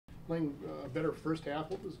playing a better first half.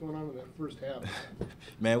 What was going on in that first half?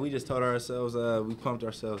 Man, we just told ourselves, we pumped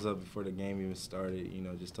ourselves up before the game even started. You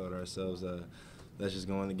know, just told ourselves, let's just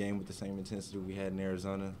go in the game with the same intensity we had in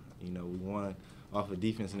Arizona. You know, we won off of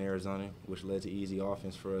defense in Arizona, which led to easy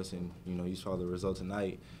offense for us. And, you know, you saw the result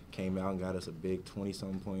tonight, came out and got us a big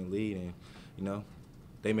 20-something point lead. And, you know,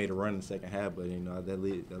 they made a run in the second half, but, you know, that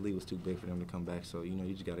lead was too big for them to come back. So, you know,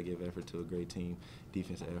 you just got to give effort to a great team,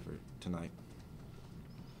 defensive effort tonight.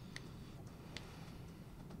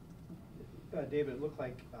 David, it looked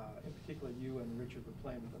like, in particular, you and Richard were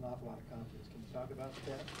playing with an awful lot of confidence. Can you talk about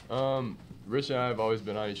that? Rich and I have always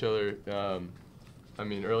been on each other. I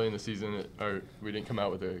mean, early in the season, we didn't come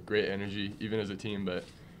out with a great energy, even as a team, but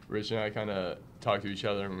Rich and I kind of talked to each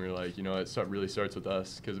other, and we were like, you know, it really starts with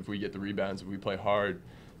us, because if we get the rebounds, if we play hard,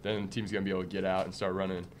 then the team's going to be able to get out and start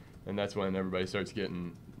running, and that's when everybody starts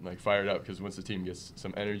getting, like, fired up, because once the team gets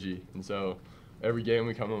some energy. And so every game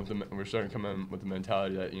we come in with we're starting to come in with the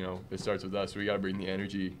mentality that, you know, it starts with us. We got to bring the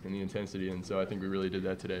energy and the intensity, and so I think we really did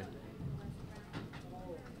that today.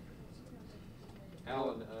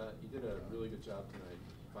 Alan, you did a really good job tonight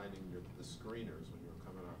finding the screeners when you were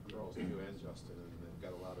coming off girls, you and Justin, and they've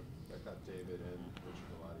got that got David and Richard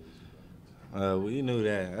a lot easier. We knew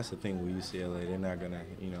that. That's the thing with UCLA. They're not gonna,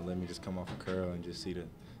 you know, let me just come off a curl and just see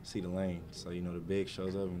the lane. So, you know, the big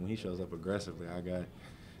shows up, and when he shows up aggressively, I got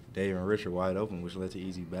Dave and Richard wide open, which led to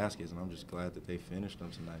easy baskets, and I'm just glad that they finished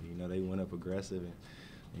them tonight. You know, they went up aggressive, and,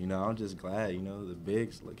 you know, I'm just glad, you know, the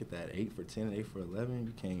bigs, look at that, 8 for 10 and 8 for 11.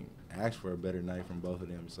 You can't ask for a better night from both of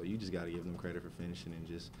them. So you just got to give them credit for finishing and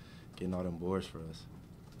just getting all them boards for us.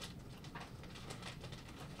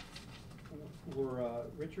 Were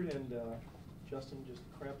Richard and Justin just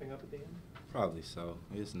cramping up at the end? Probably so.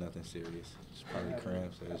 It's nothing serious. It's probably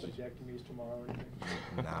cramps. Appendectomies tomorrow or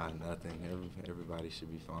anything? Nah, nothing. Everybody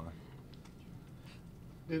should be fine.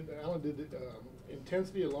 Did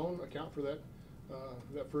intensity alone account for that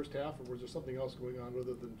first half, or was there something else going on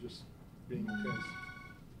other than just being intense?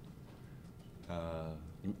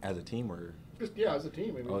 As a team, or just as a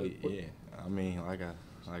team. I mean, yeah. I mean, like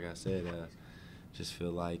I said, just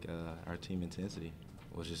feel like our team intensity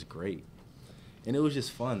was just great, and it was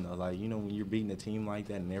just fun though. Like, you know, when you're beating a team like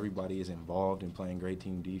that and everybody is involved in playing great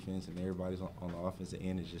team defense and everybody's on the offensive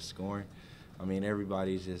end is just scoring. I mean,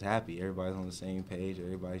 everybody's just happy. Everybody's on the same page.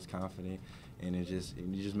 Everybody's confident, and it just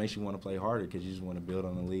makes you want to play harder because you just want to build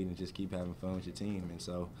on the lead and just keep having fun with your team. And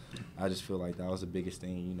so, I just feel like that was the biggest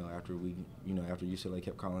thing. You know, after UCLA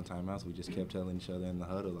kept calling timeouts, we just kept telling each other in the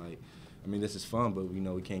huddle, like, I mean, this is fun, but, you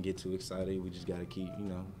know, we can't get too excited. We just got to keep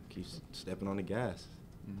stepping on the gas.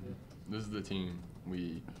 Mm-hmm. This is the team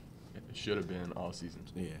we should have been all season.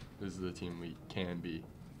 Yeah. This is the team we can be.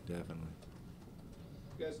 Definitely.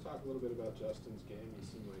 You guys talk a little bit about Justin's game. He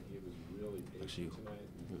seemed like he was really patient tonight.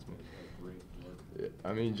 Great work.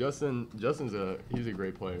 I mean, he's a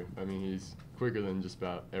great player. I mean, he's quicker than just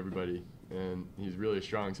about everybody, and he's really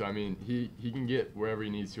strong. So, I mean, he can get wherever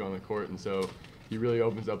he needs to on the court, and so he really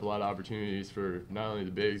opens up a lot of opportunities for not only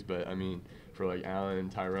the bigs, but, I mean, for, like, Allen,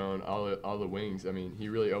 Tyrone, all the wings. I mean, he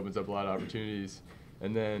really opens up a lot of opportunities.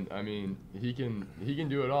 And then, I mean, he can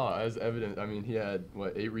do it all, as evident. I mean, he had,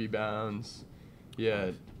 8 rebounds. He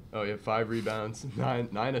had 5 rebounds,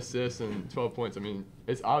 9 assists, and 12 points. I mean,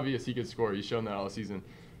 it's obvious he could score. He's shown that all season.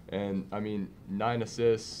 And, I mean, 9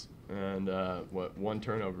 assists and, 1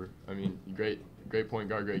 turnover. I mean, great point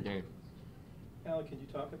guard, great game. Alan, can you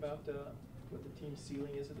talk about what the team's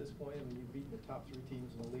ceiling is at this point? I mean, you've beaten the top 3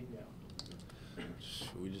 teams in the league now.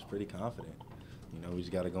 We're just pretty confident. You know, we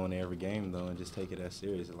just got to go in there every game, though, and just take it as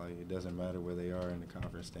serious. Like, it doesn't matter where they are in the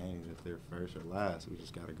conference standings, if they're first or last. We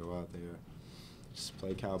just got to go out there, just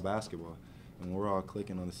play Cal basketball. And we're all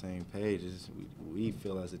clicking on the same page. We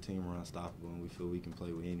feel as a team we're unstoppable, and we feel we can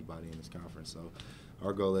play with anybody in this conference. So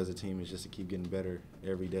our goal as a team is just to keep getting better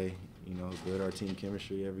every day, you know, build our team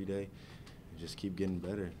chemistry every day, and just keep getting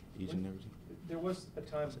better each and every day. There was a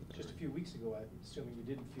time just a few weeks ago, I'm assuming you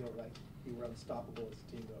didn't feel like you were unstoppable as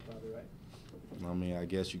a team, though, probably, right? I mean, I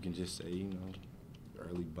guess you can just say, you know,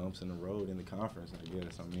 early bumps in the road in the conference, I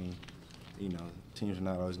guess. I mean, you know, teams are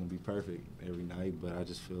not always going to be perfect every night, but I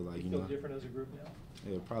just feel like, you feel different as a group now?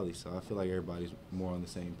 Yeah, probably so. I feel like everybody's more on the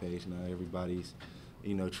same page now. Everybody's,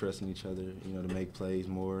 you know, trusting each other, you know, to make plays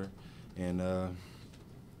more, and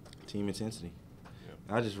team intensity. Yep.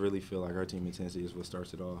 I just really feel like our team intensity is what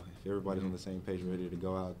starts it all. If everybody's on the same page, ready to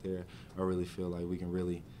go out there, I really feel like we can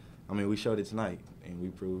really, I mean, we showed it tonight, and we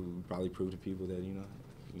probably proved to people that, you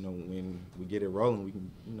know, when we get it rolling, we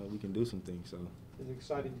can do some things. So Is it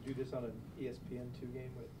exciting to do this on an ESPN2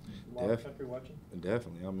 game with a lot of country watching?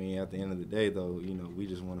 Definitely. I mean, at the end of the day, though, you know, we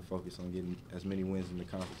just want to focus on getting as many wins in the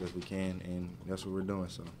conference as we can, and that's what we're doing.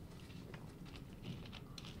 So,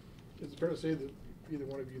 is it fair to say that either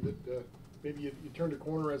one of you that maybe you turned a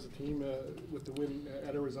corner as a team with the win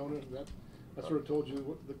at Arizona? That sort of told you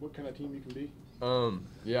what kind of team you can be?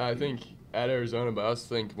 Yeah, I think at Arizona, but I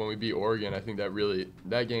also think when we beat Oregon, I think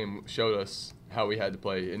that game showed us how we had to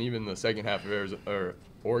play, and even the second half of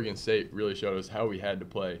Oregon State really showed us how we had to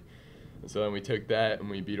play. And so then we took that and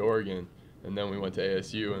we beat Oregon, and then we went to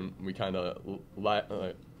ASU and we kind of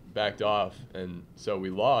backed off, and so we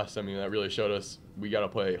lost. I mean, that really showed us we got to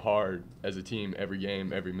play hard as a team every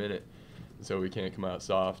game, every minute. And so we can't come out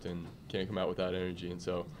soft and can't come out without energy. And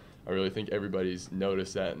so I really think everybody's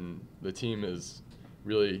noticed that, and the team is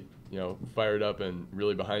really, you know, fired up and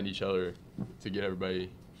really behind each other to get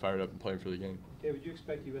everybody fired up and playing for the game. Hey, would you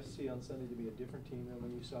expect USC on Sunday to be a different team than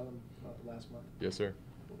when you saw them last month? Yes, sir.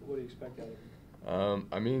 What do you expect out of them?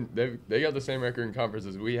 I mean, they got the same record in conference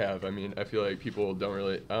as we have. I mean, I feel like people don't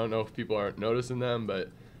really – I don't know if people aren't noticing them, but,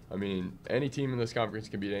 I mean, any team in this conference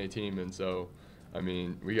can beat any team. And so, I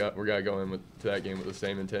mean, we're gonna go in to that game with the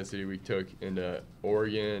same intensity we took into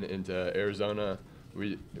Oregon, into Arizona.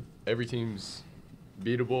 Every team's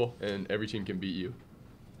beatable, and every team can beat you.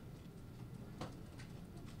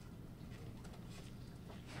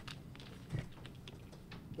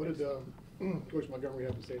 What did Coach Montgomery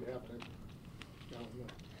have to say at halftime? I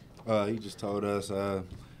don't know. he just told us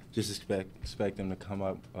just expect them to come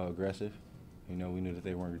up aggressive. You know, we knew that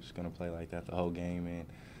they weren't just going to play like that the whole game,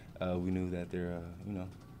 and we knew that their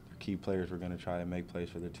key players were going to try and make plays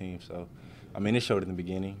for their team. So, I mean, it showed in the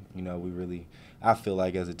beginning. You know, I feel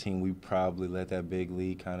like as a team we probably let that big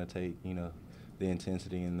lead kind of take, you know, the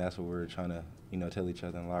intensity, and that's what we're trying to, you know, tell each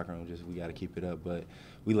other in the locker room, just we got to keep it up. But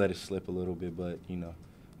we let it slip a little bit, but, you know,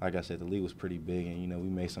 like I said, the lead was pretty big, and, you know, we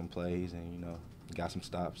made some plays and, you know, got some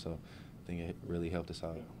stops. So I think it really helped us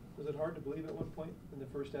out. Was it hard to believe at one point in the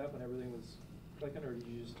first half when everything was clicking, or did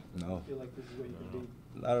you just feel like this is what you could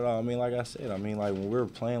be? Not at all. I mean, like I said, like when we're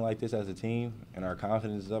playing like this as a team and our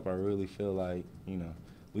confidence is up, I really feel like, you know,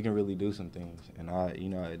 we can really do some things. And you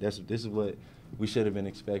know, this is what we should have been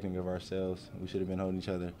expecting of ourselves. We should have been holding each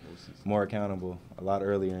other more accountable a lot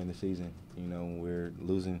earlier in the season, you know, when we're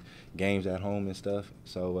losing games at home and stuff.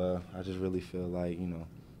 So I just really feel like, you know,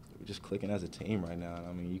 we're just clicking as a team right now.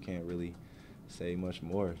 I mean, you can't really say much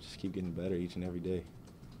more. Just keep getting better each and every day.